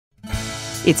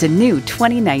It's a new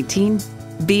 2019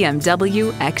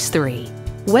 BMW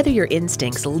X3. Whether your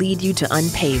instincts lead you to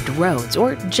unpaved roads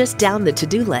or just down the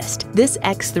to-do list, this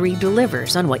X3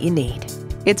 delivers on what you need.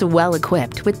 It's well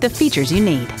equipped with the features you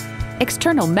need: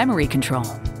 external memory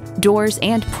control, doors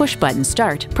and push-button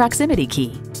start proximity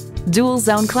key,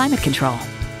 dual-zone climate control,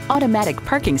 automatic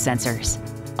parking sensors,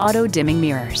 auto-dimming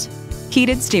mirrors,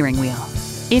 heated steering wheel,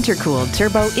 intercooled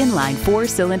turbo inline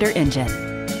 4-cylinder engine,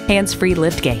 hands-free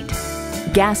liftgate,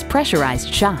 gas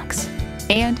pressurized shocks,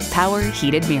 and power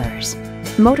heated mirrors.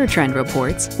 Motor Trend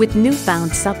reports with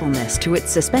newfound suppleness to its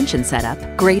suspension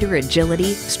setup, greater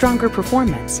agility, stronger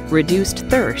performance, reduced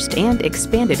thirst, and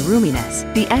expanded roominess,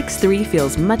 the X3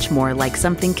 feels much more like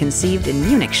something conceived in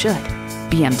Munich should.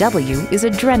 BMW is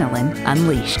adrenaline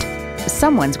unleashed.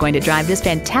 Someone's going to drive this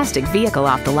fantastic vehicle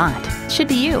off the lot. Should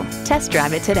be you. Test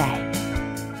drive it today.